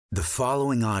The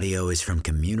following audio is from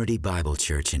Community Bible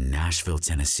Church in Nashville,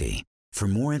 Tennessee. For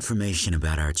more information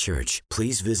about our church,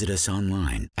 please visit us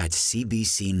online at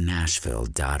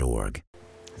cbcnashville.org.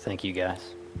 Thank you, guys.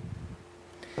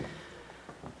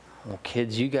 Well,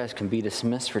 kids, you guys can be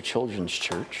dismissed for Children's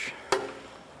Church.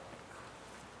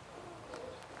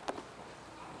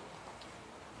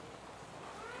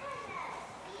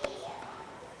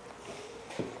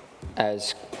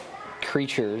 As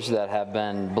creatures that have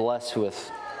been blessed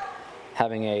with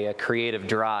having a creative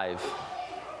drive,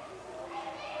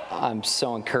 I'm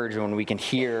so encouraged when we can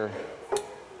hear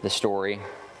the story,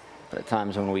 but at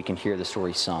times when we can hear the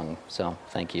story sung. So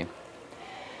thank you.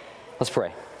 Let's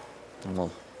pray, and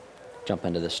we'll jump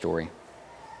into this story.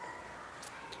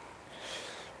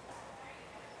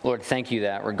 Lord, thank you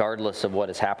that regardless of what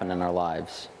has happened in our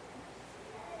lives,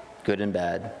 good and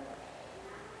bad,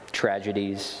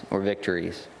 tragedies or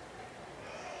victories,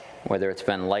 whether it's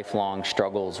been lifelong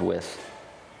struggles with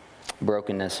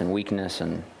brokenness and weakness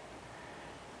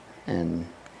and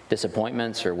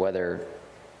disappointments, or whether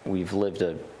we've lived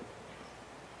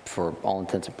for all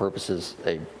intents and purposes,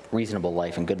 a reasonable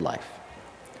life and good life.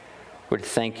 Lord,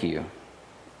 thank you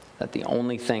that the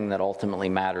only thing that ultimately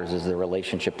matters is the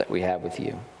relationship that we have with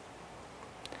you.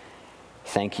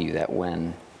 Thank you that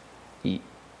when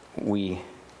we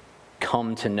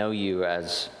come to know you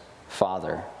as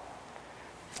Father,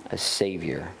 as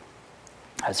Savior,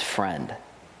 as friend,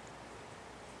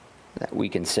 that we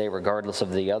can say, regardless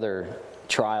of the other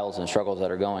trials and struggles that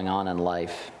are going on in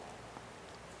life,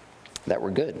 that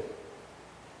we're good.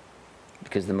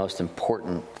 Because the most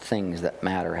important things that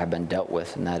matter have been dealt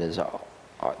with, and that is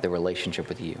the relationship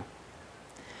with you.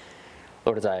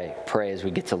 Lord, as I pray, as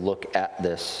we get to look at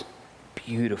this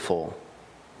beautiful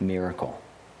miracle,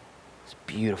 this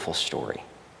beautiful story,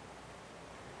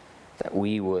 that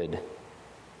we would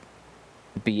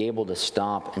be able to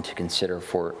stop and to consider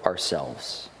for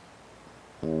ourselves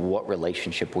what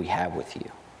relationship we have with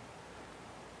you.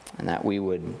 And that we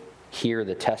would hear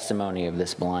the testimony of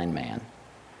this blind man,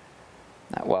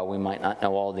 that while we might not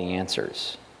know all the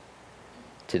answers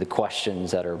to the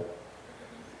questions that are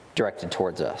directed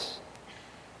towards us,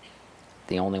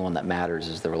 the only one that matters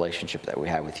is the relationship that we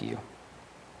have with you.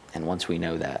 And once we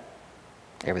know that,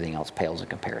 everything else pales in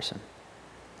comparison.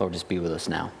 Lord, just be with us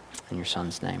now. In your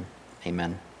Son's name,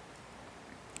 amen.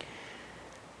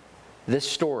 This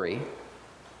story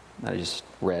that I just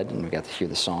read and we got to hear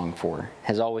the song for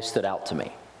has always stood out to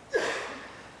me.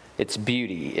 Its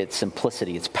beauty, its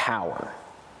simplicity, its power.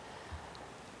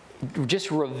 It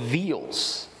just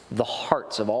reveals the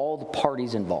hearts of all the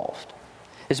parties involved.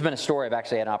 This has been a story I've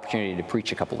actually had an opportunity to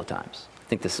preach a couple of times. I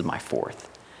think this is my fourth.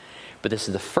 But this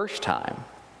is the first time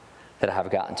that I have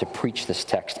gotten to preach this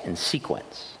text in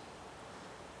sequence.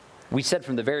 We said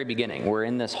from the very beginning, we're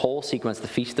in this whole sequence, the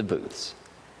Feast of Booths.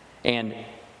 And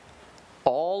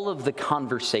all of the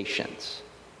conversations,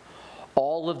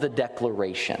 all of the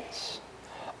declarations,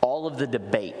 all of the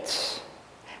debates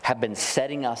have been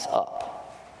setting us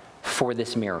up for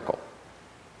this miracle.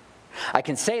 I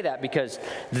can say that because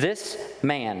this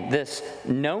man, this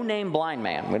no-name blind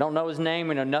man, we don't know his name,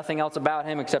 we know nothing else about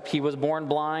him except he was born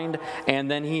blind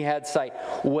and then he had sight,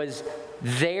 was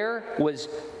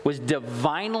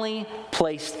divinely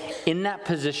placed in that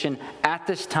position at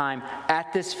this time,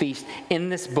 at this feast, in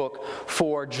this book,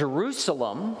 for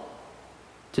Jerusalem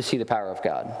to see the power of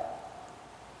God,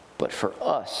 but for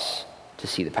us to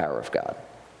see the power of God.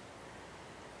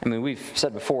 I mean, we've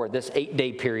said before, this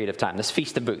 8-day period of time, this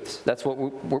Feast of Booths, that's what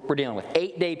we're dealing with,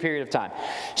 8-day period of time.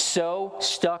 So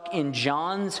stuck in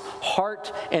John's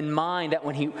heart and mind that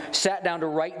when he sat down to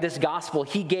write this gospel,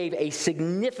 he gave a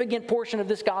significant portion of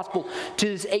this gospel to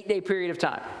this 8-day period of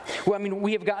time. Well, I mean,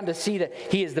 we have gotten to see that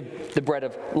he is the bread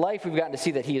of life. We've gotten to see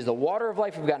that he is the water of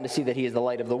life. We've gotten to see that he is the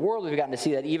light of the world. We've gotten to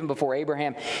see that even before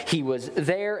Abraham, he was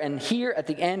there. And here at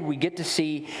the end, we get to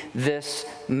see this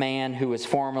man who was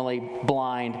formerly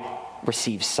blind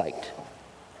receives sight.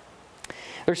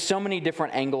 There's so many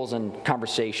different angles and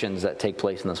conversations that take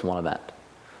place in this one event.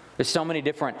 There's so many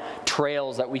different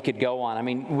trails that we could go on. I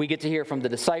mean, we get to hear from the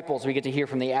disciples. We get to hear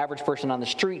from the average person on the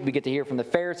street. We get to hear from the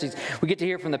Pharisees. We get to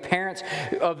hear from the parents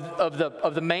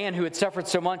of the man who had suffered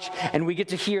so much. And we get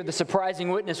to hear the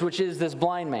surprising witness, which is this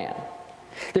blind man.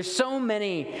 There's so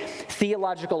many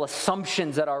theological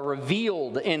assumptions that are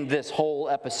revealed in this whole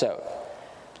episode.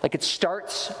 Like, it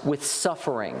starts with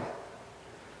suffering.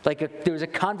 There's a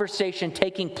conversation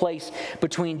taking place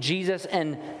between Jesus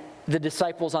and the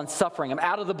disciples on suffering. I'm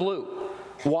out of the blue.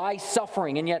 Why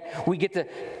suffering? And yet we get to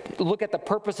look at the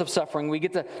purpose of suffering. We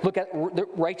get to look at the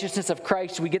righteousness of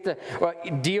Christ. We get to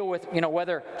deal with,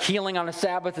 whether healing on a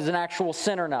Sabbath is an actual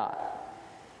sin or not.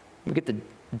 We get to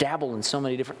dabble in so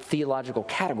many different theological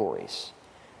categories.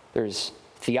 There's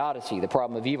theodicy, the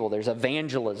problem of evil. There's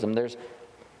evangelism. There's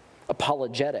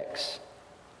apologetics.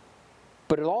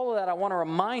 But in all of that, I want to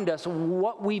remind us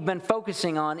what we've been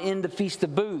focusing on in the Feast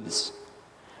of Booths.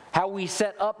 How we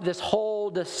set up this whole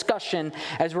discussion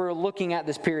as we're looking at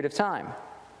this period of time.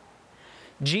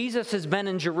 Jesus has been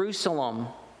in Jerusalem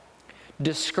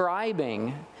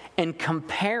describing and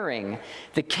comparing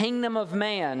the kingdom of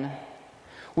man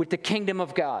with the kingdom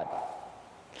of God.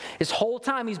 This whole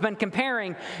time he's been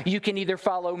comparing, you can either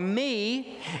follow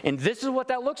me, and this is what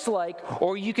that looks like,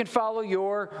 or you can follow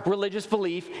your religious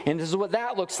belief, and this is what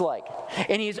that looks like.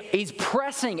 And he's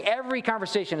pressing, every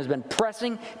conversation has been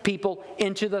pressing people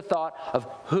into the thought of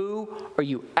who are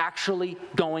you actually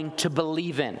going to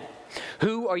believe in?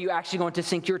 Who are you actually going to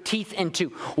sink your teeth into?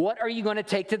 What are you going to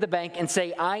take to the bank and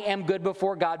say, I am good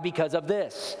before God because of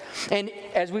this? And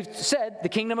as we've said, the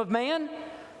kingdom of man,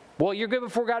 well, you're good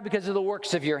before God because of the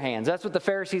works of your hands. That's what the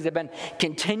Pharisees have been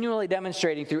continually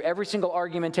demonstrating through every single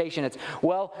argumentation. It's,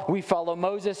 well, we follow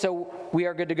Moses, so we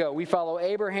are good to go. We follow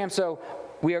Abraham, so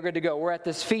we are good to go. We're at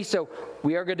this feast, so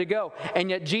we are good to go.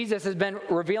 And yet Jesus has been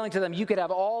revealing to them, you could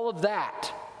have all of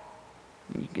that.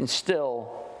 You can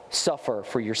still suffer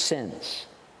for your sins.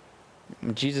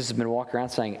 And Jesus has been walking around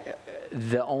saying,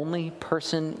 the only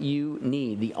person you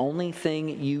need, the only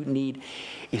thing you need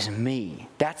is me.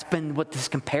 That's been what this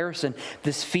comparison,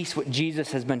 this feast, what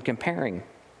Jesus has been comparing.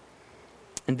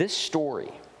 And this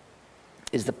story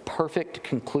is the perfect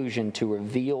conclusion to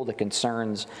reveal the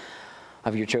concerns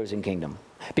of your chosen kingdom.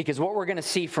 Because what we're going to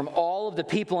see from all of the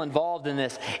people involved in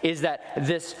this is that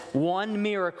this one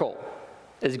miracle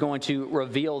is going to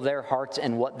reveal their hearts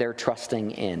and what they're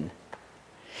trusting in.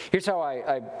 Here's how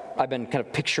I've been kind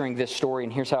of picturing this story,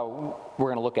 and here's how we're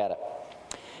going to look at it.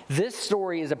 This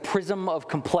story is a prism of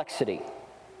complexity.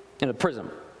 And a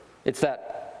prism, it's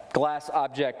that glass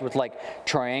object with like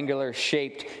triangular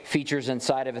shaped features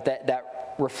inside of it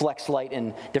that reflects light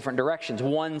in different directions.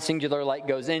 One singular light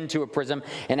goes into a prism,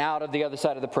 and out of the other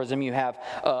side of the prism you have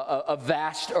a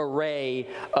vast array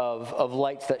of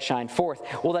lights that shine forth.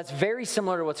 Well, that's very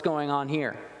similar to what's going on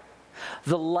here.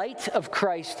 The light of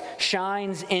Christ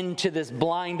shines into this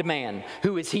blind man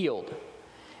who is healed.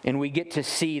 And we get to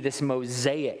see this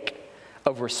mosaic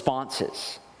of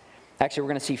responses. Actually, we're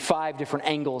going to see 5 different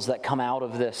angles that come out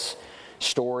of this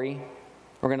story.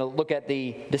 We're going to look at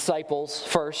the disciples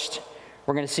first.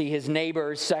 We're going to see his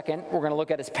neighbors second. We're going to look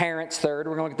at his parents third.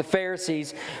 We're going to look at the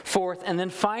Pharisees fourth. And then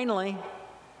finally,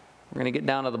 we're going to get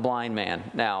down to the blind man.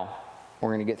 Now, we're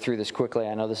going to get through this quickly.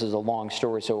 I know this is a long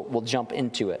story, so we'll jump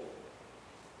into it.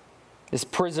 This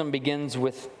prism begins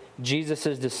with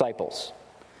Jesus' disciples.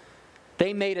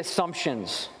 They made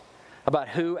assumptions about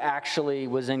who actually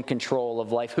was in control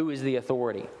of life, who is the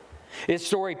authority. This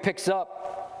story picks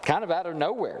up kind of out of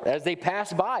nowhere as they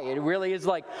pass by. It really is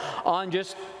like on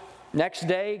just next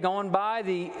day going by,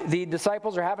 the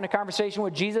disciples are having a conversation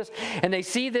with Jesus, and they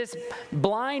see this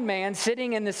blind man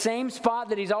sitting in the same spot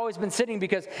that he's always been sitting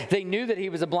because they knew that he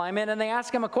was a blind man, and they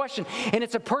ask him a question. And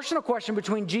it's a personal question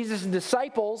between Jesus'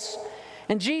 disciples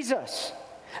and Jesus.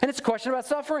 And it's a question about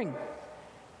suffering.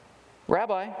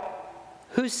 Rabbi,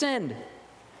 who sinned?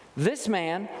 This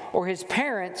man or his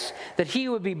parents, that he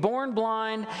would be born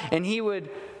blind and he would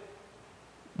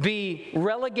be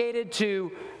relegated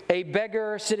to a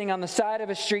beggar sitting on the side of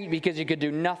a street because he could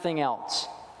do nothing else?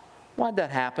 Why'd that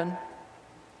happen?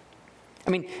 I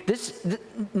mean,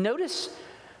 notice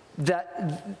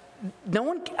that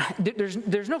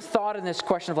there's no thought in this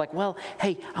question of like, well,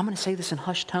 hey, I'm going to say this in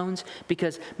hushed tones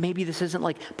because maybe this isn't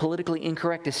like politically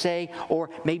incorrect to say, or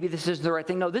maybe this isn't the right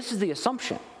thing. No, this is the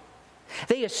assumption.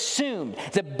 They assumed,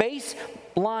 the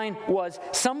baseline was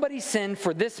somebody sinned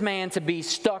for this man to be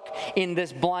stuck in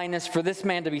this blindness, for this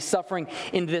man to be suffering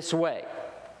in this way.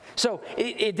 So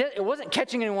it wasn't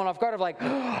catching anyone off guard of like,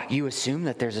 oh, you assume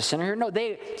that there's a sinner here? No,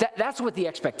 that's what the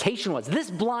expectation was. This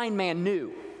blind man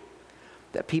knew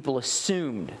that people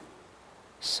assumed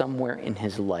somewhere in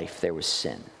his life there was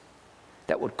sin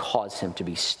that would cause him to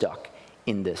be stuck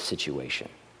in this situation.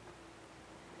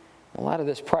 A lot of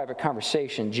this private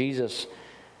conversation, Jesus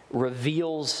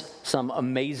reveals some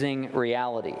amazing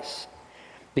realities.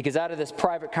 Because out of this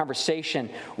private conversation,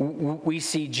 we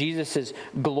see Jesus'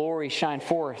 glory shine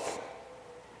forth.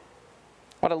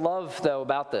 What I love, though,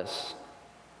 about this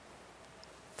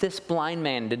blind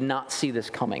man did not see this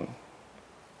coming.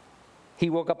 He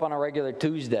woke up on a regular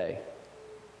Tuesday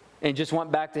and just went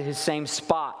back to his same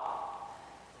spot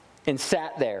and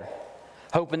sat there,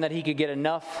 hoping that he could get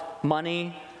enough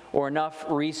money or enough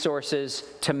resources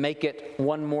to make it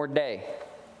one more day.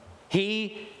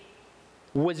 He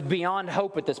was beyond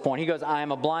hope at this point. He goes, I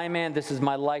am a blind man. This is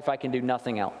my life. I can do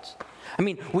nothing else. I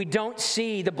mean, we don't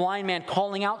see the blind man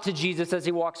calling out to Jesus as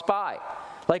he walks by,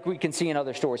 like we can see in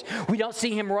other stories. We don't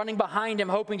see him running behind him,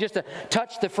 hoping just to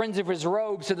touch the fringe of his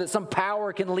robe so that some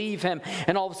power can leave him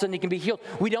and all of a sudden he can be healed.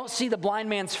 We don't see the blind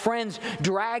man's friends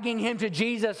dragging him to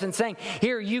Jesus and saying,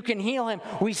 here, you can heal him.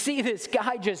 We see this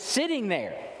guy just sitting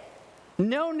there.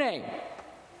 No name.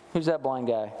 Who's that blind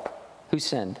guy? Who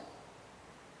sinned?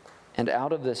 And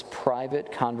out of this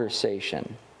private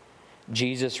conversation,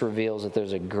 Jesus reveals that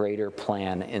there's a greater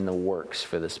plan in the works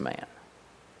for this man.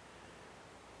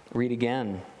 Read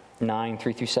again, 9,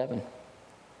 3 through 7.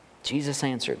 Jesus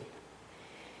answered,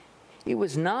 it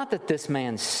was not that this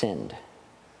man sinned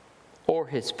or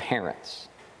his parents,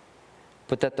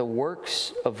 but that the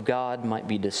works of God might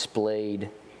be displayed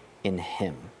in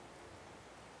him.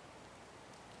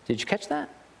 Did you catch that?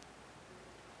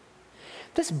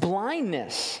 This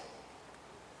blindness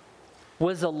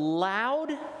was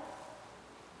allowed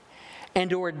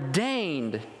and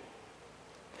ordained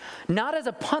not as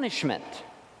a punishment,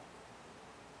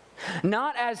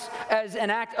 not as an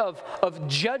act of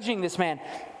judging this man,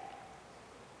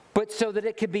 but so that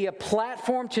it could be a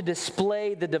platform to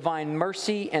display the divine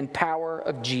mercy and power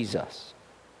of Jesus.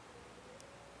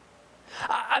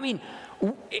 I mean,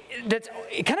 that's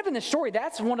kind of in the story,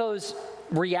 that's one of those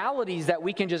realities that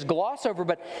we can just gloss over,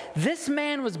 but this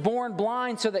man was born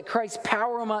blind so that Christ's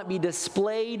power might be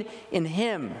displayed in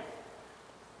him.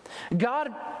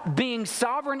 God being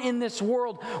sovereign in this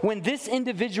world, when this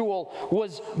individual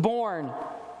was born,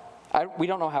 we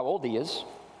don't know how old he is,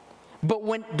 but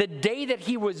when the day that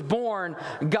he was born,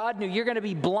 God knew you're going to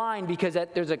be blind because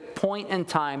there's a point in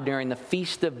time during the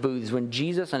Feast of Booths when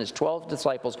Jesus and his 12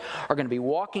 disciples are going to be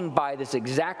walking by this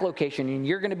exact location and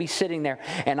you're going to be sitting there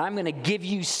and I'm going to give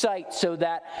you sight so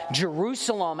that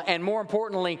Jerusalem and more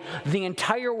importantly, the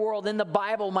entire world in the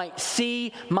Bible might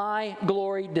see my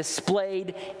glory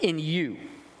displayed in you.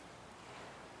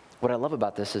 What I love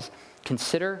about this is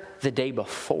consider the day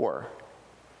before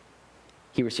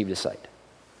he received his sight.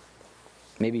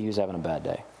 Maybe he was having a bad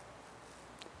day.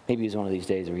 Maybe it was one of these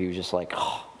days where he was just like,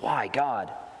 oh, why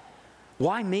God?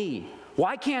 Why me?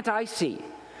 Why can't I see?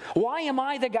 Why am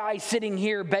I the guy sitting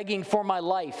here begging for my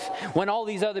life when all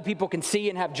these other people can see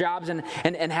and have jobs and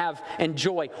have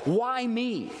enjoy? Why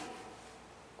me?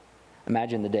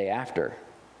 Imagine the day after.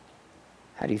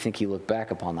 How do you think he looked back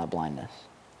upon that blindness?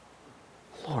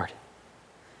 Lord,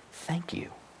 thank you.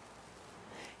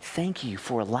 Thank you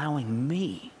for allowing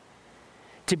me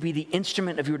to be the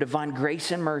instrument of your divine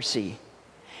grace and mercy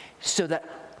so that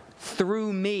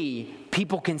through me,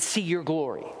 people can see your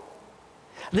glory.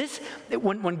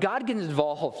 When God gets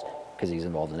involved, because he's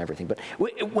involved in everything, but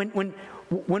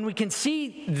when we can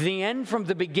see the end from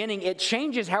the beginning, it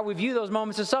changes how we view those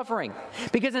moments of suffering.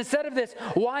 Because instead of this,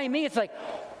 why me? It's like,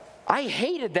 I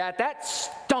hated that. That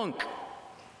stunk.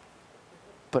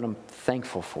 But I'm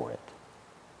thankful for it.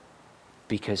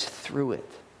 Because through it,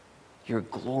 your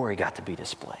glory got to be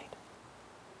displayed.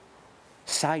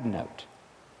 Side note,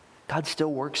 God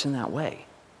still works in that way.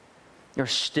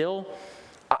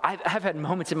 I've had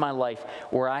moments in my life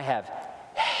where I have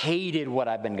hated what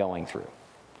I've been going through.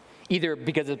 Either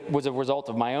because it was a result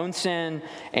of my own sin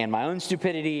and my own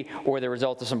stupidity, or the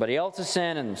result of somebody else's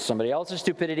sin and somebody else's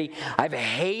stupidity. I've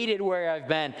hated where I've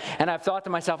been, and I've thought to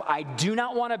myself, I do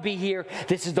not want to be here.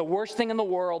 This is the worst thing in the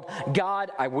world.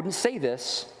 God, I wouldn't say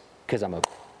this because I'm a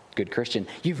good Christian.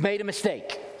 You've made a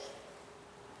mistake.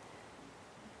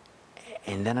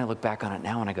 And then I look back on it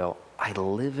now and I go, I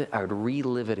would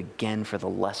relive it again for the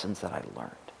lessons that I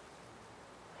learned.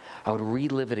 I would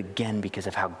relive it again because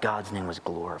of how God's name was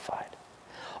glorified.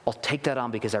 I'll take that on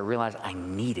because I realized I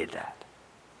needed that.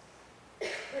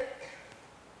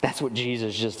 That's what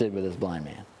Jesus just did with this blind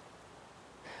man.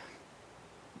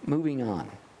 Moving on.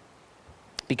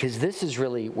 Because this is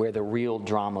really where the real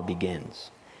drama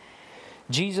begins.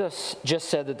 Jesus just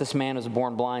said that this man was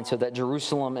born blind so that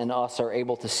Jerusalem and us are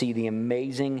able to see the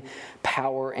amazing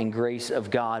power and grace of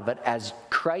God. But as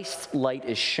Christ's light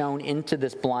is shown into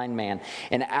this blind man,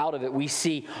 and out of it we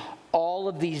see all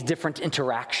of these different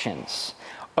interactions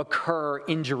occur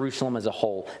in Jerusalem as a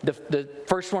whole. The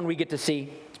first one we get to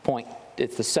see,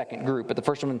 it's the second group, but the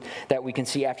first one that we can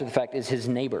see after the fact is his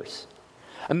neighbors.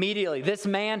 Immediately, this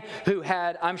man who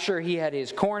I'm sure he had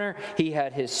his corner, he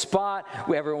had his spot,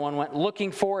 everyone went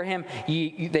looking for him,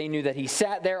 they knew that he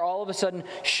sat there, all of a sudden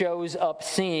shows up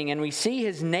seeing, and we see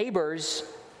his neighbors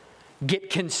get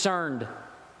concerned.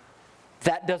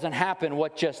 That doesn't happen,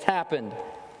 what just happened?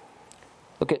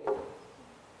 Look at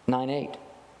 9:8.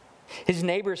 His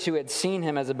neighbors who had seen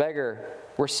him as a beggar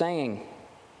were saying,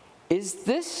 is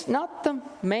this not the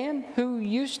man who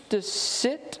used to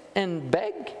sit and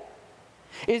beg?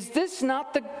 Is this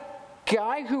not the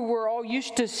guy who we're all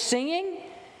used to singing?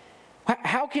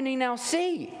 How can he now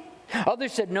see?"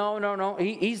 Others said, no.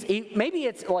 Maybe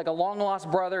it's like a long-lost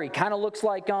brother. He kind of looks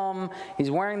like him. He's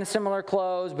wearing the similar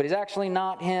clothes, but he's actually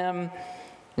not him.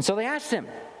 And so they asked him,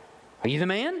 "Are you the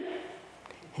man?"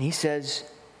 And he says,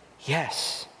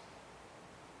 "Yes."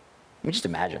 I mean, just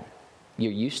imagine.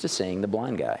 You're used to seeing the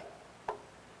blind guy.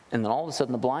 And then all of a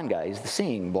sudden the blind guy is the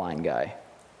seeing blind guy.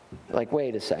 Like,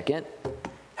 wait a second.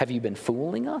 Have you been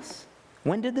fooling us?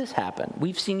 When did this happen?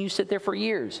 We've seen you sit there for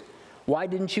years. Why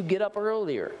didn't you get up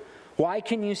earlier? Why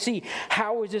can you see?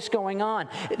 How is this going on?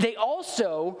 They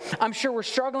also, I'm sure, were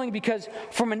struggling because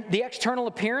from the external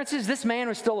appearances, this man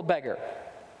was still a beggar.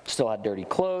 Still had dirty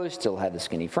clothes, still had the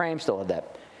skinny frame, still had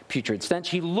that putrid stench.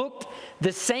 He looked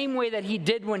the same way that he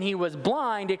did when he was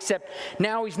blind, except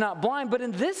now he's not blind. But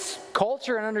in this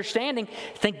culture and understanding,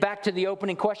 think back to the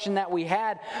opening question that we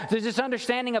had, there's this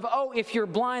understanding of, oh, if you're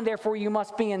blind, therefore you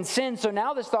must be in sin. So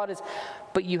now this thought is,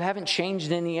 but you haven't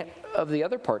changed any of the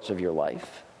other parts of your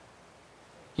life.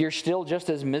 You're still just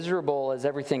as miserable as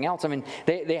everything else. I mean,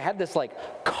 they had this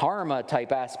like karma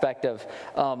type aspect of,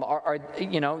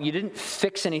 you didn't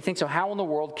fix anything, so how in the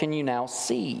world can you now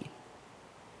see?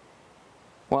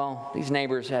 Well, these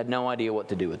neighbors had no idea what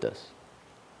to do with this.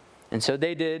 And so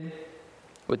they did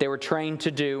what they were trained to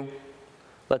do.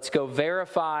 Let's go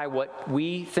verify what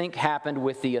we think happened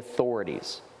with the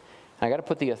authorities. I got to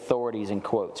put the authorities in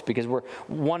quotes because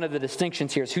one of the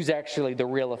distinctions here is who's actually the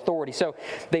real authority. So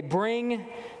they bring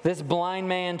this blind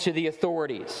man to the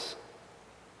authorities,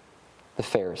 the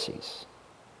Pharisees.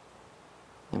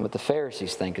 And what the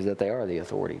Pharisees think is that they are the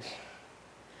authorities.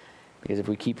 Because if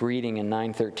we keep reading in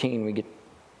 9:13, we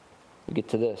get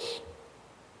to this.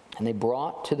 And they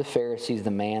brought to the Pharisees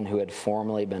the man who had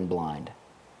formerly been blind.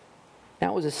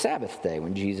 Now it was a Sabbath day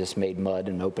when Jesus made mud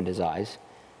and opened his eyes.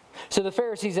 So the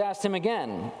Pharisees asked him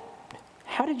again,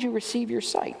 "How did you receive your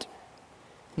sight?"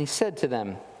 And he said to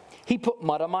them, "He put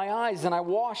mud on my eyes, and I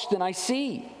washed, and I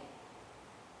see."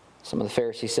 Some of the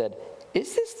Pharisees said,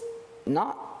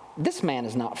 This man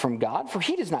is not from God, for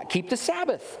he does not keep the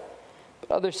Sabbath."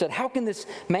 But others said, "How can this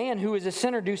man who is a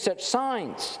sinner do such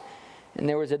signs?" And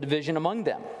there was a division among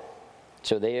them.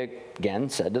 So they again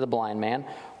said to the blind man,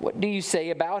 "What do you say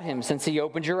about him since he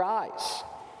opened your eyes?"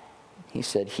 He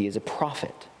said, "He is a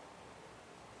prophet."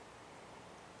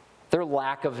 Their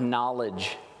lack of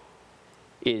knowledge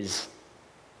is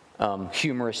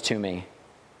humorous to me.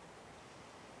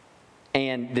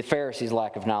 And the Pharisees'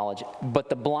 lack of knowledge. But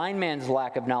the blind man's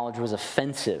lack of knowledge was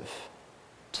offensive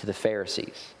to the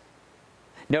Pharisees.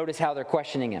 Notice how they're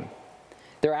questioning him.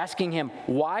 They're asking him,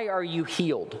 "Why are you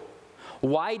healed?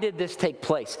 Why did this take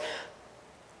place?"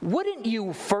 Wouldn't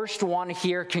you first want to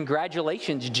hear,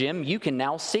 "Congratulations, Jim, you can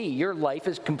now see. Your life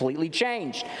is completely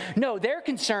changed"? No, they're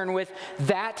concerned with,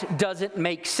 that doesn't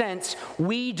make sense.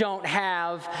 We don't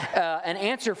have an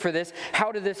answer for this.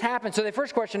 How did this happen? So the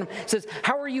first question says,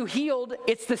 "How are you healed?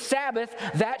 It's the Sabbath.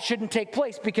 That shouldn't take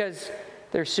place," because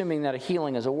they're assuming that a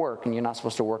healing is a work, and you're not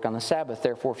supposed to work on the Sabbath.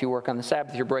 Therefore, if you work on the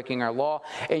Sabbath, you're breaking our law,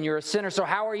 and you're a sinner. So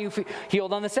how are you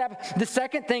healed on the Sabbath? The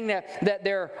second thing that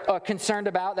they're concerned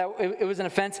about, that it was an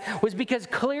offense, was because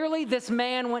clearly this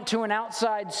man went to an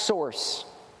outside source.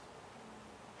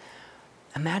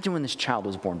 Imagine when this child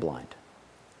was born blind.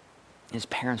 His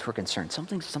parents were concerned.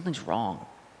 Something's wrong.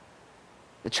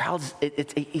 The child's,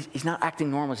 he's not acting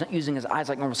normal. He's not using his eyes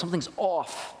like normal. Something's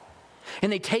off.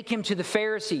 And they take him to the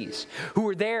Pharisees, who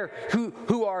are there,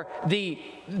 who are the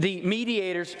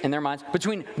mediators in their minds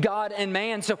between God and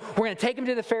man. So we're going to take him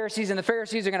to the Pharisees, and the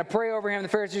Pharisees are going to pray over him. The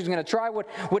Pharisees are going to try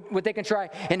what they can try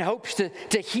in hopes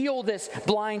to heal this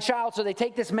blind child. So they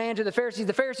take this man to the Pharisees.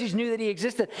 The Pharisees knew that he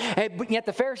existed, but yet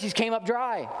the Pharisees came up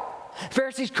dry. The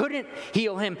Pharisees couldn't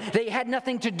heal him. They had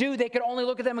nothing to do. They could only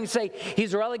look at them and say,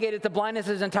 "He's relegated to blindness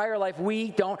his entire life. We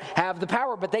don't have the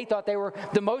power." But they thought they were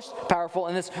the most powerful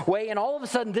in this way. And all of a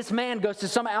sudden, this man goes to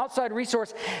some outside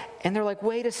resource, and they're like,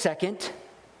 "Wait a second.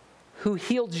 Who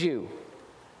healed you?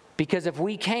 Because if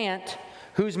we can't,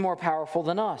 who's more powerful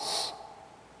than us?"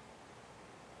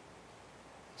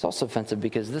 It's also offensive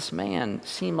because this man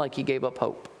seemed like he gave up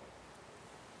hope.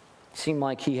 Seemed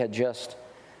like he had just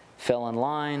fell in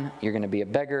line. You're going to be a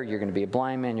beggar. You're going to be a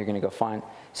blind man. You're going to go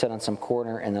sit on some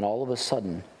corner. And then all of a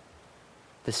sudden,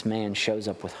 this man shows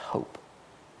up with hope.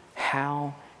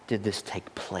 How did this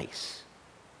take place?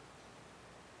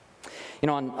 You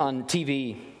know, on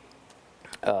TV,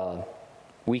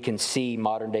 we can see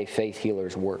modern-day faith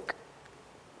healers work.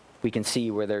 We can see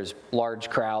where there's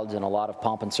large crowds and a lot of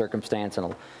pomp and circumstance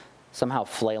and somehow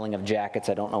flailing of jackets.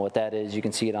 I don't know what that is. You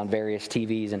can see it on various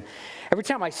TVs. And every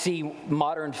time I see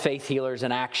modern faith healers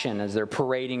in action as they're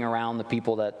parading around the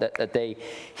people that they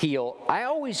heal, I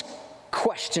always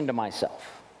question to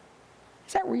myself,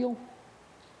 is that real?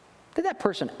 Did that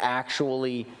person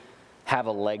actually have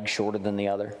a leg shorter than the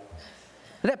other?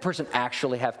 Did that person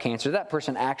actually have cancer? Did that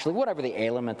person actually, whatever the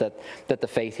ailment that the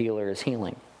faith healer is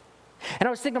healing? And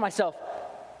I was thinking to myself,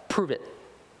 prove it.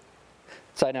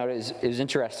 Side note, it was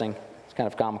interesting, it's kind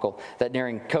of comical, that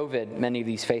during COVID, many of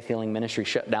these faith healing ministries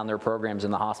shut down their programs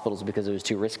in the hospitals because it was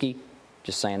too risky.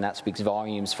 Just saying that speaks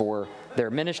volumes for their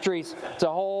ministries. It's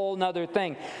a whole nother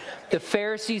thing. The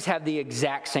Pharisees have the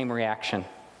exact same reaction.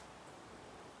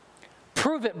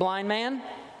 Prove it, blind man.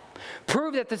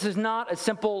 Prove that this is not a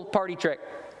simple party trick.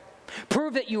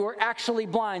 Prove that you are actually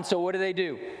blind. So what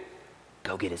do?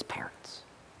 Go get his parents.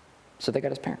 So they got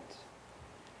his parents.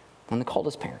 And they called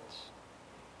his parents.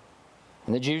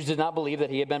 And the Jews did not believe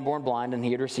that he had been born blind and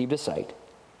he had received his sight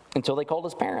until they called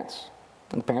his parents.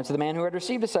 And the parents of the man who had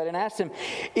received his sight and asked him,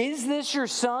 "Is this your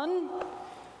son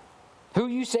who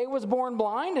you say was born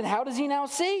blind? And how does he now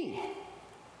see?"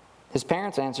 His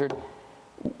parents answered,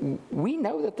 "We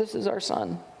know that this is our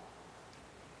son."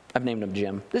 I've named him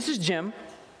Jim. This is Jim.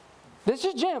 This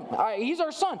is Jim. He's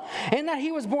our son. And that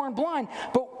he was born blind.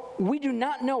 But we do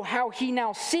not know how he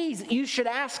now sees. You should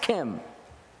ask him.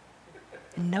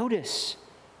 And notice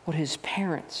what his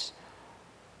parents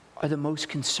are the most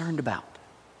concerned about.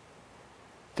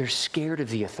 They're scared of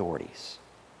the authorities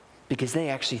because they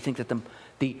actually think that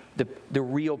the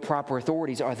real proper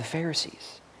authorities are the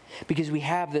Pharisees. Because we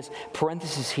have this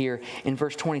parenthesis here in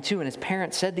verse 22, and his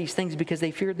parents said these things because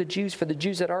they feared the Jews, for the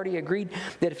Jews had already agreed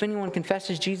that if anyone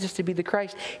confesses Jesus to be the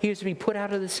Christ, he was to be put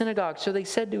out of the synagogue. So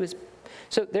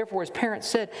therefore his parents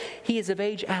said, "He is of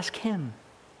age, ask him."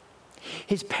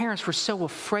 His parents were so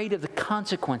afraid of the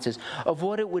consequences of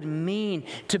what it would mean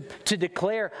to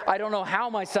declare, "I don't know how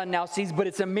my son now sees, but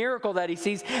it's a miracle that he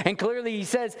sees." And clearly he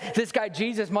says, this guy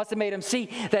Jesus must have made him see,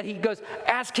 that he goes,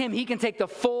 ask him, he can take the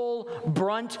full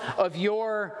brunt of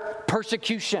your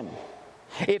persecution.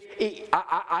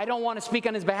 I don't want to speak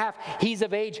on his behalf, he's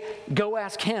of age, go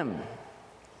ask him.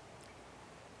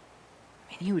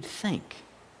 I mean, you would think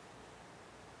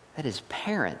that his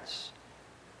parents,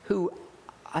 who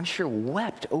I'm sure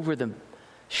wept over the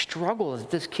struggle that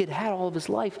this kid had all of his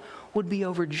life, would be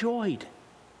overjoyed.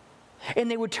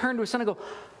 And they would turn to his son and go,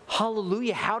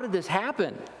 "Hallelujah, how did this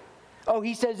happen? Oh,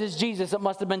 he says it's Jesus, it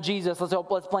must have been Jesus.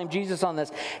 Let's blame Jesus on this."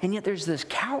 And yet there's this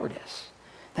cowardice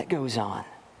that goes on.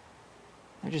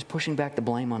 They're just pushing back the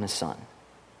blame on his son.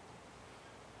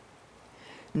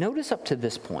 Notice up to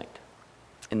this point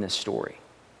in this story,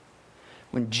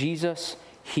 when Jesus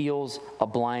heals a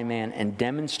blind man and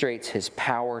demonstrates his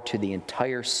power to the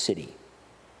entire city.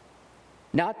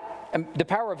 Not the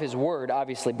power of his word,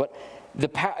 obviously, but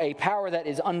a power that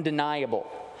is undeniable.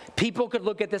 People could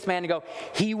look at this man and go,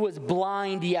 he was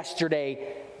blind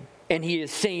yesterday and he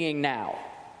is seeing now.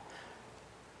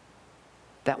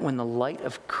 That when the light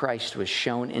of Christ was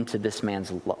shown into this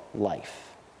man's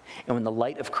life, and when the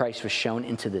light of Christ was shown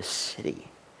into this city,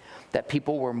 that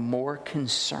people were more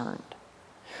concerned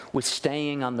with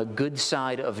staying on the good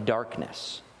side of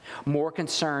darkness, more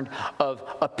concerned of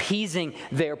appeasing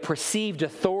their perceived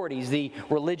authorities, the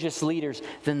religious leaders,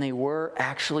 than they were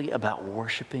actually about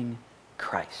worshiping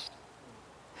Christ.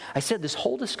 I said this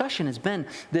whole discussion has been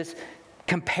this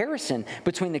comparison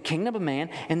between the kingdom of man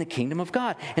and the kingdom of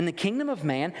God. In the kingdom of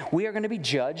man, we are going to be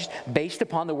judged based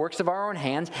upon the works of our own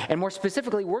hands, and more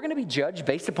specifically, we're going to be judged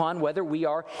based upon whether we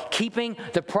are keeping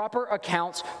the proper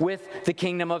accounts with the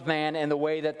kingdom of man and the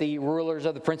way that the rulers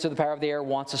of the prince of the power of the air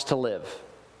wants us to live.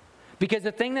 Because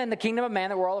the thing that in the kingdom of man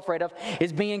that we're all afraid of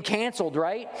is being canceled,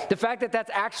 right? The fact that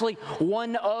that's actually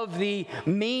one of the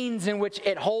means in which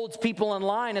it holds people in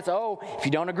line. It's, if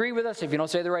you don't agree with us, if you don't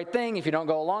say the right thing, if you don't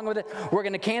go along with it, we're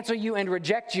going to cancel you and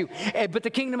reject you. But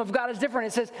the kingdom of God is different.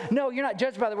 It says, no, you're not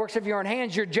judged by the works of your own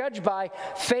hands. You're judged by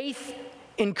faith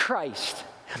in Christ.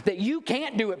 That you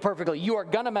can't do it perfectly. You are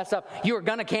going to mess up. You are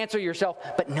going to cancel yourself.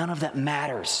 But none of that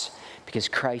matters. Because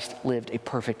Christ lived a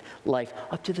perfect life.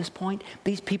 Up to this point,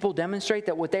 these people demonstrate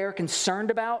that what they are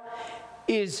concerned about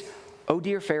is, oh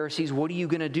dear Pharisees, what are you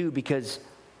going to do? Because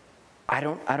I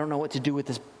don't know what to do with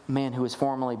this man who was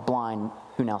formerly blind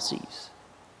who now sees.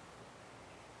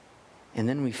 And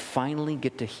then we finally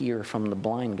get to hear from the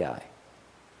blind guy.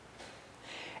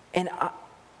 And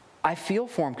I feel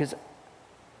for him because,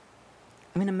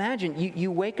 imagine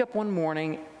you wake up one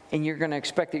morning and you're going to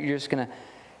expect that you're just going to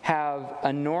have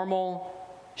a normal,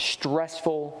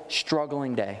 stressful,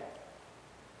 struggling day.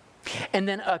 And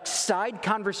then a side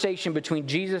conversation between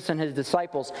Jesus and his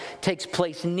disciples takes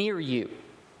place near you.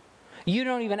 You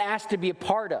don't even ask to be a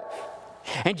part of.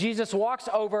 And Jesus walks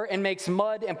over and makes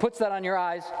mud and puts that on your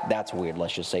eyes. That's weird,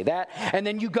 let's just say that. And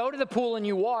then you go to the pool and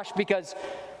you wash because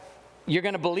you're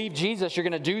going to believe Jesus, you're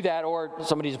going to do that, or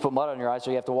somebody just put mud on your eyes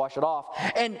so you have to wash it off.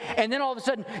 And then all of a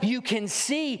sudden you can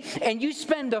see, and you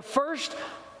spend the first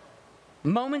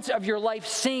moments of your life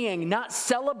seeing, not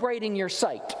celebrating your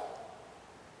sight,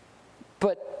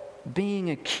 but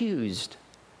being accused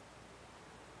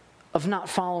of not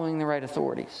following the right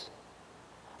authorities.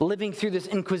 Living through this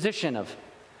inquisition of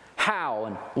how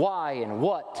and why and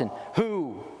what and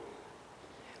who.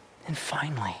 And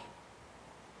finally,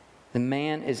 the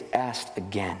man is asked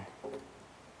again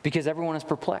because everyone is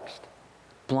perplexed.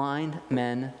 Blind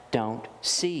men don't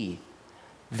see.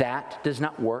 That does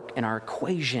not work in our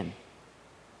equation.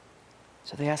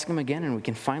 So they ask him again, and we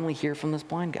can finally hear from this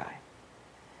blind guy.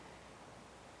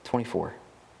 24.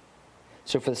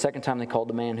 So for the second time they called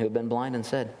the man who had been blind and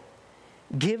said,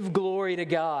 "Give glory to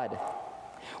God.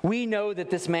 We know that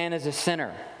this man is a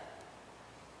sinner."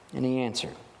 And he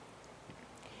answered,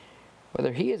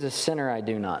 "Whether he is a sinner I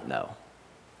do not know.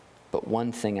 But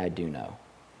one thing I do know,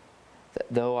 that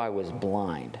though I was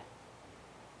blind,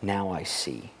 now I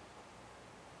see."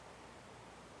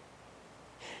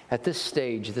 At this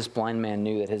stage, this blind man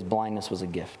knew that his blindness was a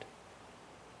gift.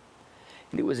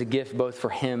 And it was a gift both for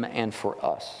him and for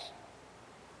us.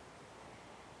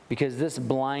 Because this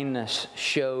blindness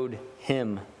showed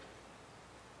him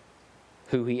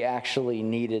who he actually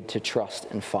needed to trust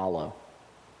and follow.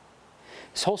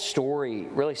 This whole story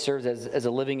really serves as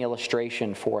a living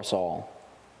illustration for us all.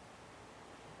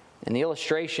 And the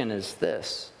illustration is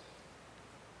this: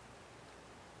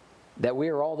 that we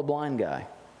are all the blind guy.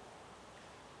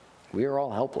 We are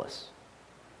all helpless.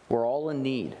 We're all in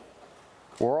need.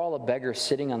 We're all a beggar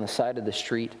sitting on the side of the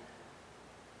street,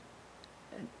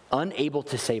 unable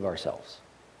to save ourselves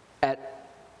at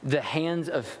the hands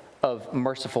of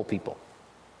merciful people.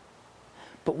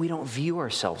 But we don't view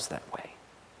ourselves that way.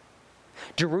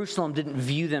 Jerusalem didn't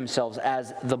view themselves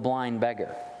as the blind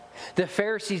beggar. The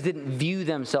Pharisees didn't view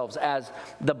themselves as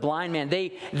the blind man.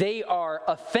 They are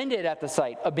offended at the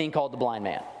sight of being called the blind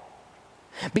man.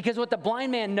 Because what the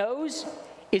blind man knows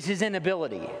is his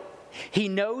inability. He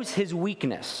knows his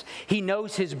weakness. He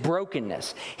knows his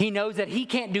brokenness. He knows that he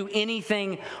can't do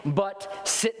anything but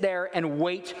sit there and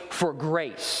wait for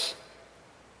grace.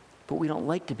 But we don't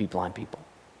like to be blind people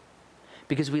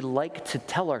because we like to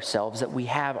tell ourselves that we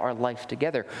have our life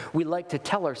together. We like to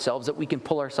tell ourselves that we can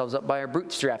pull ourselves up by our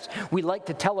bootstraps. We like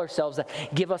to tell ourselves that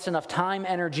give us enough time,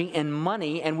 energy, and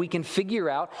money, and we can figure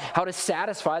out how to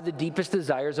satisfy the deepest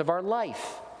desires of our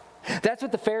life. That's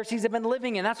what the Pharisees have been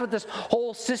living in. That's what this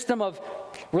whole system of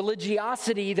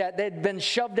religiosity that had been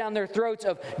shoved down their throats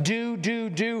of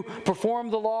do, perform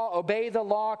the law, obey the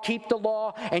law, keep the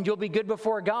law, and you'll be good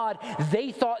before God.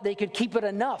 They thought they could keep it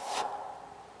enough.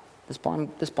 This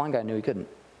blind guy knew he couldn't.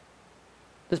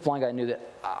 This blind guy knew that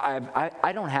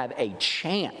I don't have a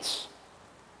chance.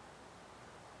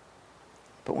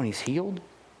 But when he's healed,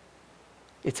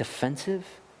 it's offensive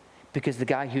because the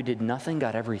guy who did nothing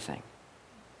got everything.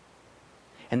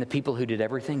 And the people who did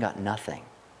everything got nothing.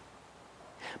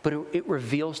 But it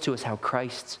reveals to us how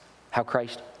Christ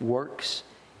works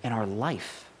in our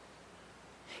life.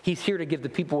 He's here to give the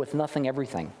people with nothing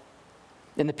everything.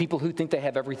 And the people who think they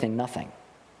have everything, nothing.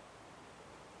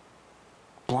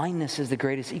 Blindness is the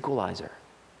greatest equalizer.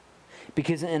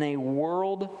 Because in a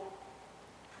world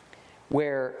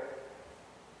where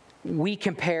we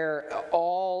compare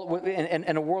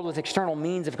in a world with external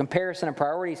means of comparison and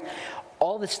priorities,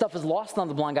 all this stuff is lost on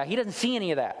the blind guy. He doesn't see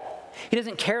any of that. He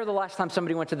doesn't care the last time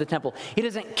somebody went to the temple. He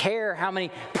doesn't care how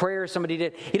many prayers somebody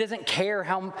did. He doesn't care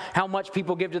how much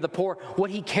people give to the poor. What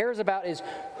he cares about is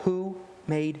who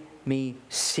made me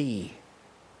see.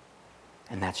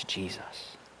 And that's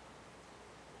Jesus.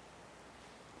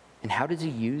 And how does he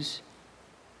use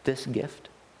this gift?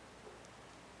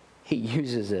 He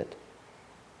uses it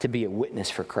to be a witness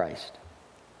for Christ.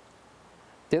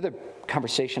 The other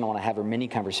conversation I want to have, or mini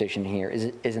conversation here,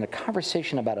 is in a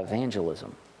conversation about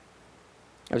evangelism.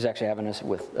 I was actually having this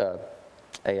with a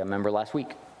member last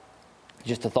week.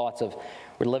 Just the thoughts of,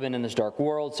 we're living in this dark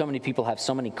world. So many people have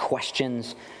so many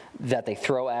questions that they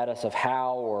throw at us of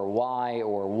how or why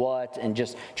or what, and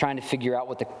just trying to figure out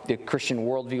what the Christian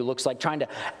worldview looks like, trying to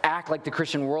act like the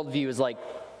Christian worldview is like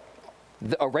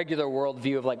a regular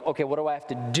worldview of like, okay, what do I have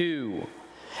to do?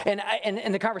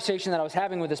 And the conversation that I was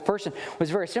having with this person was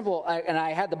very simple, and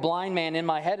I had the blind man in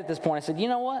my head at this point. I said, you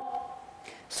know what?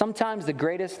 Sometimes the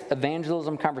greatest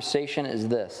evangelism conversation is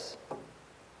this.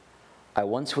 I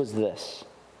once was this,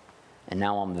 and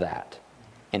now I'm that,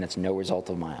 and it's no result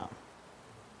of my own.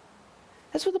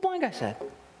 That's what the blind guy said.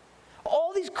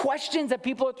 All these questions that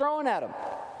people are throwing at him.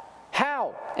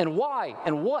 How, and why,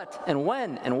 and what, and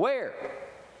when, and where.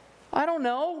 I don't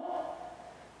know.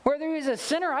 Whether he's a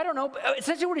sinner, I don't know.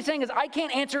 Essentially what he's saying is, I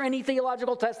can't answer any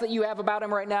theological test that you have about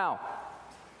him right now.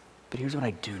 But here's what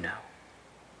I do know.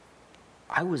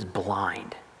 I was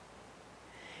blind,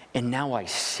 and now I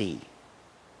see.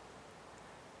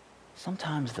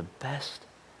 Sometimes the best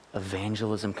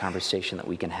evangelism conversation that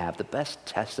we can have, the best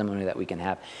testimony that we can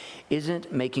have,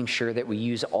 isn't making sure that we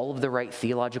use all of the right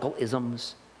theological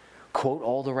isms, quote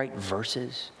all the right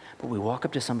verses, but we walk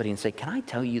up to somebody and say, can I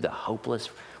tell you the hopeless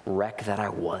wreck that I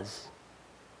was?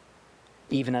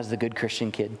 Even as the good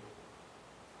Christian kid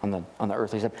on the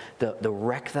earthly side, the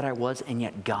wreck that I was, and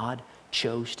yet God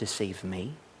chose to save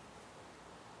me.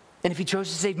 And if he chose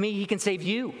to save me, he can save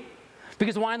you.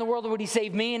 Because why in the world would he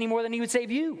save me any more than he would save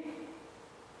you?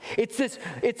 It's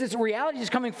this reality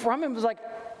just coming from him. It's like,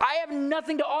 I have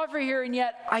nothing to offer here, and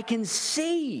yet I can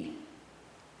see.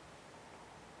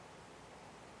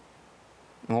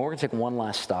 Well, we're going to take one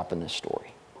last stop in this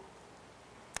story.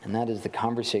 And that is the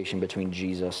conversation between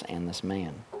Jesus and this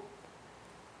man.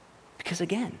 Because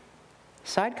again,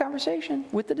 side conversation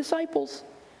with the disciples.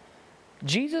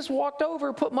 Jesus walked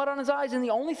over, put mud on his eyes, and the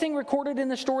only thing recorded in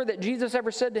the story that Jesus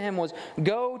ever said to him was,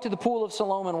 go to the pool of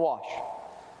Siloam and wash.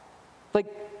 Like,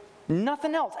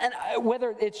 nothing else. And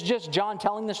whether it's just John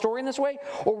telling the story in this way,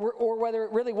 or whether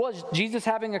it really was Jesus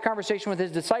having a conversation with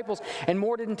his disciples and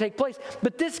more didn't take place.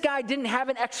 But this guy didn't have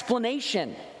an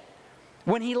explanation.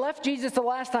 When he left Jesus the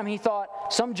last time, he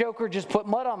thought, some joker just put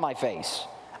mud on my face.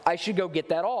 I should go get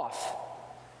that off.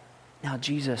 Now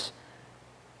Jesus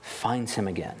finds him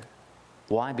again.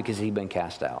 Why? Because he'd been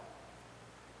cast out.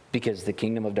 Because the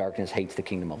kingdom of darkness hates the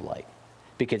kingdom of light.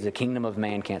 Because the kingdom of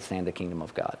man can't stand the kingdom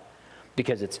of God.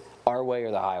 Because it's our way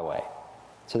or the highway.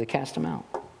 So they cast him out.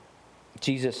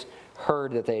 Jesus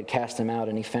heard that they had cast him out,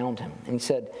 and he found him. And he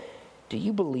said, do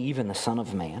you believe in the Son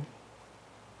of Man?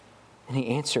 And he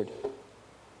answered,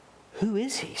 who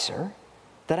is he, sir,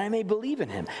 that I may believe in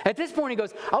him? At this point he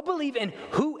goes, I'll believe in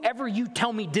whoever you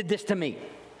tell me did this to me,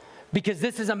 because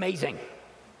this is amazing.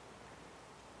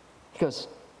 He goes,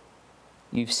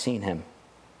 you've seen him,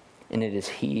 and it is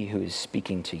he who is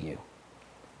speaking to you.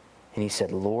 And he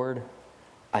said, Lord,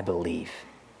 I believe.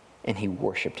 And he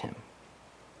worshiped him.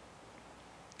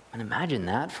 And imagine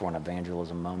that for an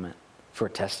evangelism moment, for a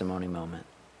testimony moment.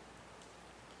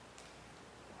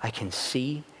 I can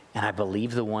see, and I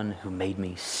believe the one who made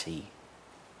me see.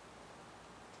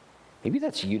 Maybe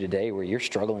that's you today, where you're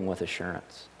struggling with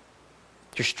assurance.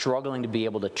 You're struggling to be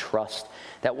able to trust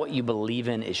that what you believe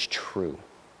in is true.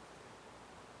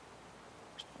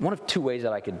 One of two ways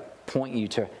that I could point you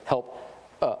to help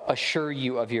assure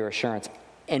you of your assurance,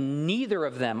 and neither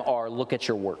of them are look at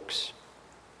your works.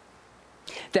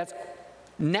 That's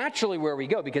naturally where we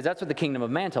go, because that's what the kingdom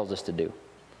of man tells us to do.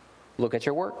 Look at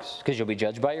your works, because you'll be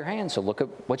judged by your hands. So look at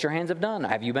what your hands have done.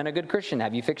 Have you been a good Christian?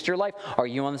 Have you fixed your life? Are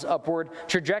you on this upward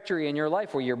trajectory in your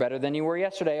life where you're better than you were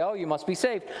yesterday? Oh, you must be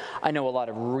saved. I know a lot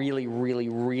of really, really,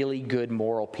 really good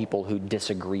moral people who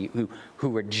disagree, who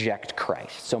reject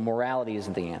Christ. So morality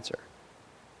isn't the answer.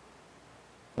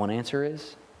 One answer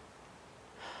is,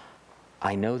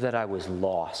 I know that I was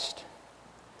lost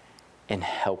and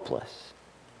helpless,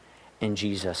 and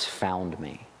Jesus found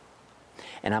me.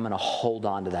 And I'm going to hold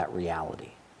on to that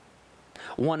reality.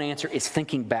 One answer is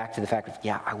thinking back to the fact that,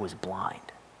 yeah, I was blind,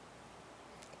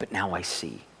 but now I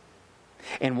see.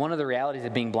 And one of the realities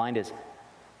of being blind is,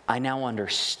 I now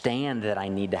understand that I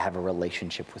need to have a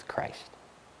relationship with Christ.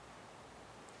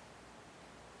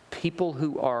 People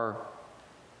who are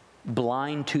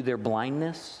blind to their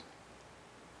blindness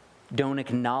don't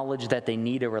acknowledge that they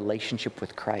need a relationship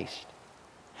with Christ.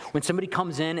 When somebody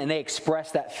comes in and they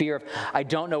express that fear of, I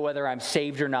don't know whether I'm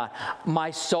saved or not,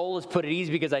 my soul is put at ease,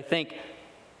 because I think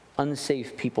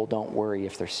unsaved people don't worry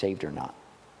if they're saved or not.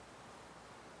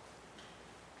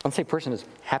 Unsaved person is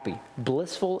happy,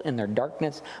 blissful in their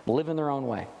darkness, living their own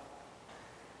way.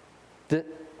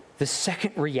 The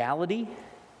second reality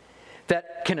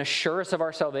that can assure us of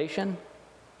our salvation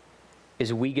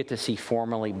is we get to see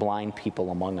formerly blind people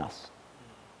among us.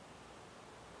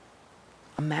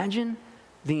 Imagine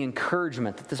the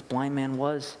encouragement that this blind man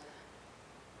was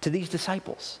to these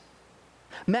disciples.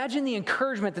 Imagine the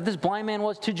encouragement that this blind man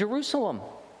was to Jerusalem,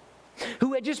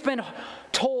 who had just been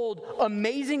told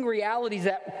amazing realities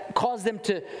that caused them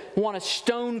to want to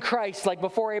stone Christ, like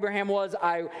before Abraham was,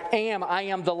 I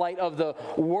am the light of the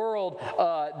world,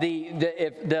 I'm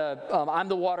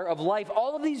the water of life.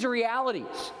 All of these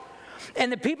realities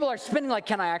And the people are spinning like,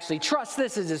 can I actually trust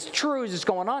this? Is this true? Is this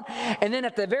going on? And then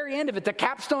at the very end of it, the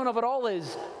capstone of it all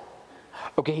is,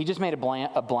 okay, he just made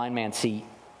a blind man see,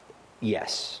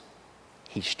 yes,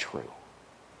 he's true.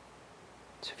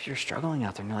 So if you're struggling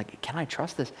out there and you're like, can I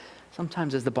trust this?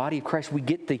 Sometimes as the body of Christ, we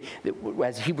get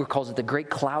as Hebrew calls it, the great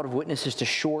cloud of witnesses to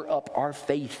shore up our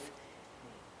faith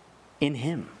in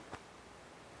him.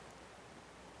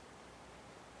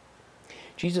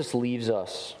 Jesus leaves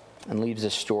us and leaves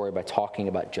this story by talking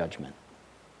about judgment.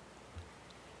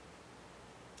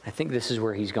 I think this is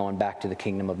where he's going back to the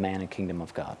kingdom of man and kingdom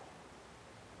of God.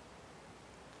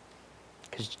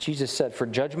 Because Jesus said, for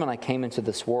judgment I came into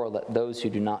this world that those who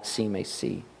do not see may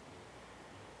see,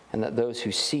 and that those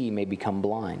who see may become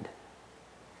blind.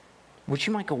 Which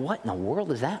you might go, what in the world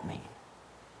does that mean?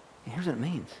 And here's what it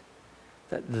means.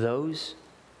 That those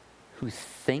who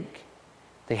think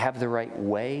they have the right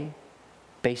way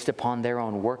based upon their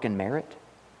own work and merit,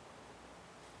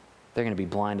 they're going to be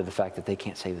blind to the fact that they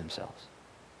can't save themselves.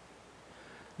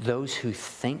 Those who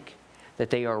think that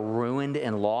they are ruined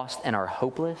and lost and are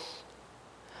hopeless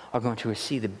are going to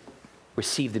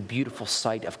receive the beautiful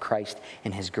sight of Christ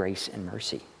and his grace and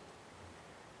mercy.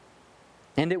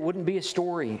 And it wouldn't be a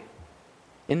story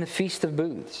in the Feast of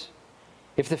Booths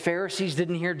if the Pharisees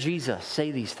didn't hear Jesus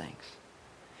say these things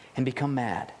and become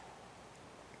mad.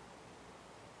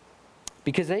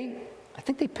 Because I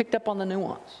think they picked up on the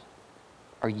nuance.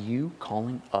 Are you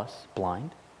calling us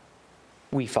blind?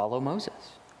 We follow Moses.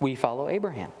 We follow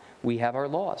Abraham. We have our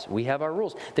laws. We have our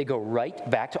rules. They go right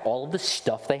back to all of the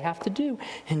stuff they have to do.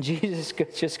 And Jesus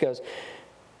just goes,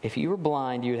 if you were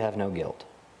blind, you would have no guilt.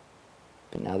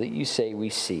 But now that you say we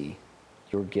see,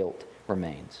 your guilt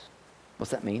remains.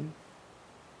 What's that mean?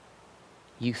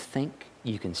 You think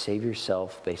you can save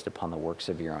yourself based upon the works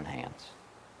of your own hands.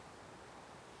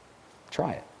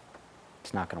 Try it.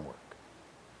 It's not going to work.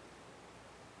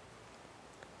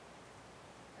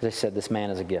 As I said, this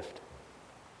man is a gift.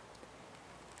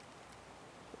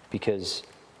 Because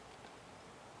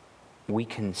we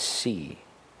can see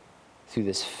through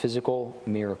this physical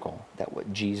miracle that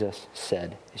what Jesus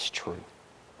said is true.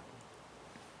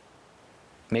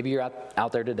 Maybe you're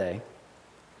out there today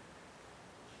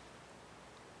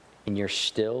and you're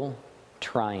still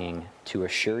trying to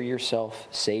assure yourself,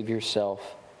 save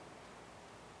yourself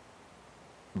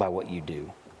by what you do.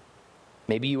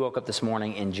 Maybe you woke up this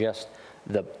morning in just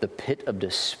the pit of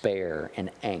despair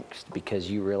and angst because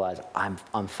you realize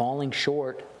I'm falling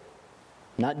short,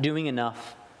 not doing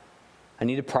enough. I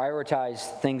need to prioritize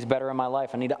things better in my life.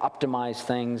 I need to optimize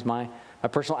things. My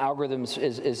personal algorithm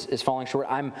is falling short.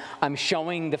 I'm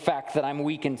showing the fact that I'm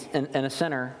weak and a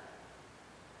sinner.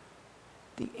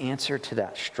 The answer to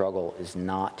that struggle is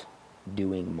not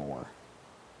doing more,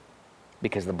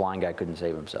 because the blind guy couldn't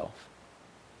save himself.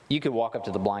 You could walk up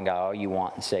to the blind guy all you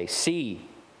want and say, see,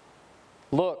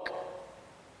 look,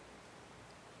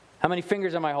 how many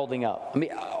fingers am I holding up? I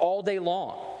mean, all day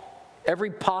long, every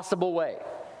possible way.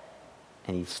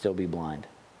 And he'd still be blind.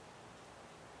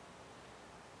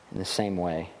 In the same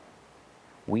way,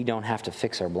 we don't have to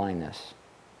fix our blindness.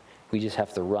 We just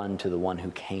have to run to the one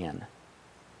who can.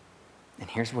 And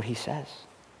here's what he says.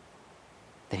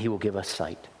 That he will give us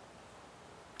sight.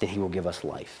 That he will give us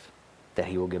life. That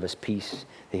he will give us peace.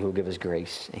 That he will give us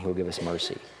grace. And he will give us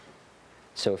mercy.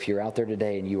 So if you're out there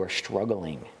today and you are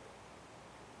struggling,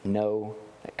 know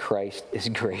that Christ is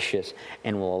gracious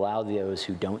and will allow those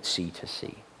who don't see to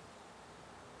see.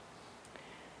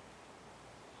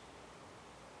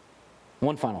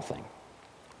 One final thing.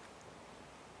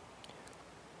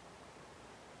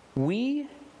 We,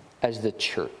 as the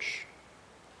church,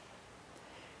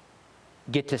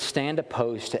 get to stand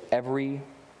opposed to every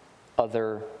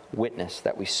other witness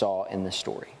that we saw in this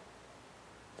story.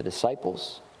 The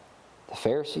disciples, the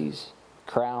Pharisees,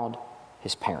 the crowd,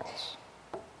 his parents.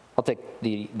 I'll take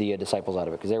the disciples out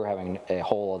of it because they were having a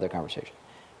whole other conversation.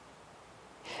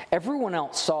 Everyone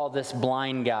else saw this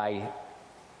blind guy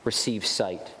receive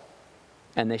sight,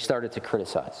 and they started to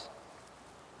criticize.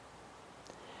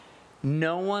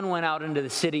 No one went out into the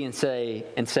city and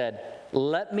said,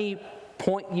 let me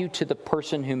point you to the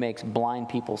person who makes blind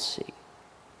people see.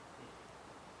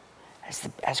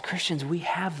 As Christians, we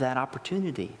have that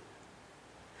opportunity.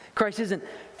 Christ isn't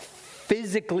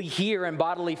physically here in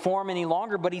bodily form any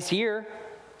longer, but he's here.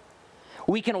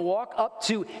 We can walk up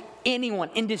to anyone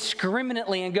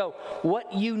indiscriminately and go,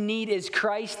 what you need is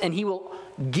Christ, and he will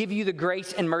give you the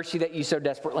grace and mercy that you so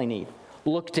desperately need.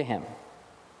 Look to him.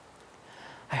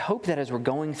 I hope that as we're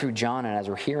going through John and as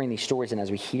we're hearing these stories and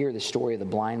as we hear the story of the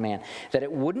blind man, that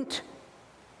it wouldn't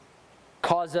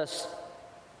cause us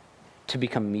to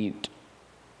become mute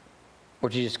or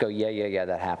to just go, yeah,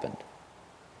 that happened.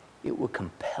 it would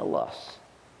compel us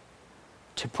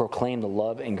to proclaim the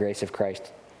love and grace of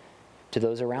Christ to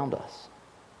those around us.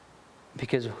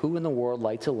 Because who in the world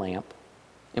lights a lamp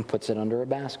and puts it under a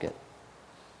basket?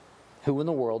 Who in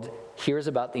the world hears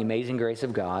about the amazing grace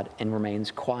of God and remains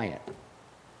quiet?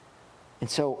 And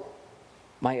so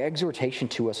my exhortation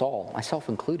to us all, myself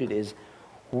included, is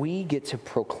we get to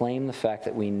proclaim the fact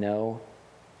that we know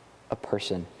a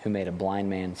person who made a blind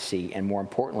man see. And more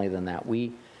importantly than that,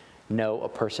 we know a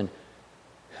person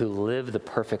who lived the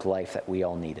perfect life that we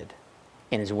all needed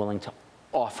and is willing to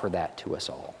offer that to us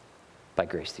all by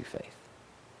grace through faith.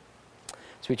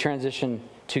 As we transition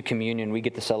to communion, we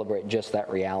get to celebrate just that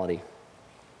reality.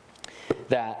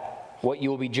 That what you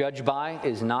will be judged by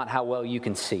is not how well you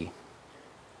can see.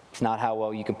 It's not how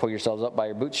well you can pull yourselves up by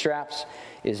your bootstraps.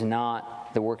 Is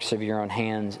not the works of your own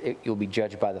hands. You'll be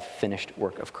judged by the finished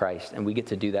work of Christ. And we get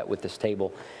to do that with this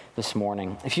table this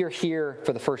morning. If you're here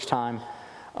for the first time,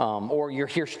 or you're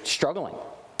here struggling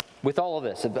with all of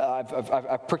this,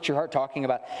 I've pricked your heart talking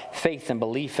about faith and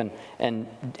belief and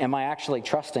am I actually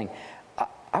trusting?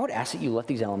 I would ask that you let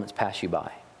these elements pass you by,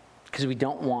 because we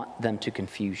don't want them to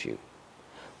confuse you.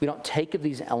 We don't take of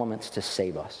these elements to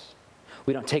save us.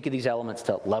 We don't take of these elements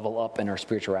to level up in our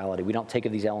spirituality. We don't take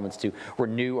of these elements to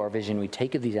renew our vision. We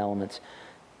take of these elements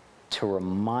to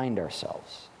remind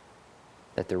ourselves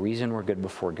that the reason we're good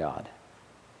before God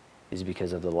is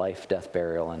because of the life, death,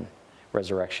 burial, and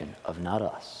resurrection of not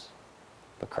us,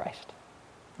 but Christ.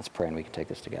 Let's pray and we can take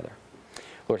this together.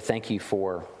 Lord, thank you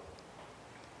for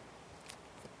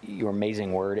your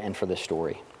amazing word and for this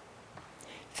story.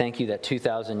 Thank you that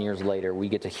 2,000 years later we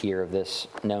get to hear of this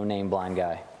no-name blind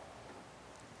guy.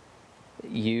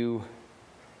 You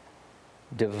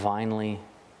divinely,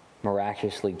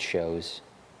 miraculously chose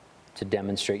to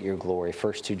demonstrate your glory,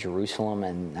 first to Jerusalem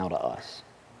and now to us.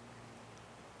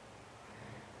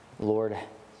 Lord,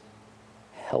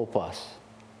 help us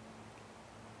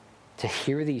to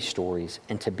hear these stories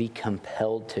and to be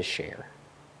compelled to share.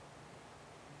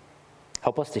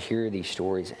 Help us to hear these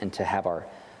stories and to have our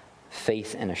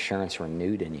faith and assurance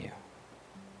renewed in you.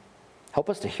 Help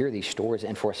us to hear these stories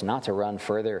and for us not to run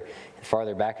further and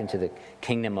farther back into the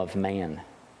kingdom of man,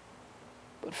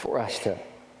 but for us to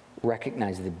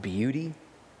recognize the beauty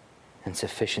and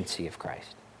sufficiency of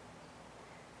Christ.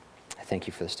 I thank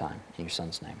you for this time. In your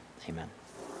Son's name, amen.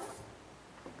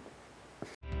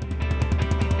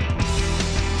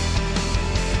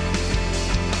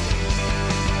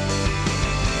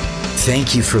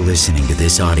 Thank you for listening to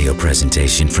this audio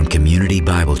presentation from Community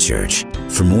Bible Church.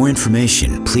 For more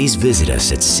information, please visit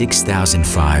us at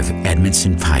 6005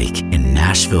 Edmondson Pike in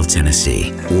Nashville,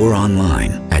 Tennessee, or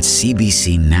online at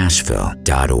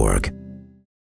cbcnashville.org.